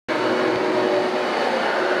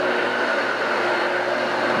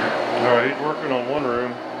working on one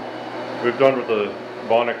room. We've done with the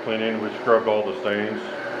bonnet cleaning. We scrubbed all the stains,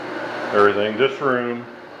 everything. This room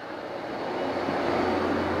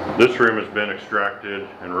has been extracted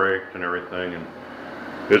and raked and everything. And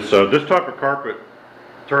it's this type of carpet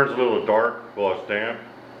turns a little dark while it's damp,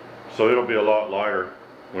 so it'll be a lot lighter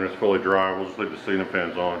when it's fully dry. We'll just leave the ceiling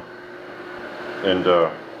fans on. And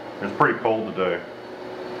it's pretty cold today,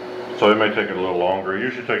 so it may take it a little longer. It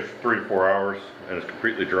usually takes 3 to 4 hours and it's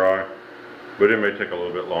completely dry, but it may take a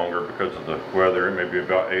little bit longer because of the weather. It may be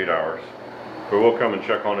about 8 hours. But we'll come and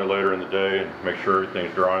check on it later in the day and make sure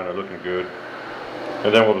everything's dry and they're looking good.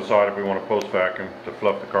 And then we'll decide if we want to post vacuum to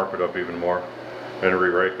fluff the carpet up even more and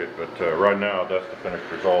re-rake it. But right now, that's the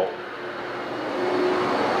finished result.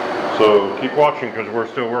 So keep watching because we're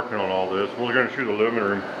still working on all this. We're going to shoot a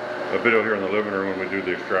video here in the living room when we do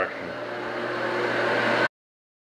the extraction.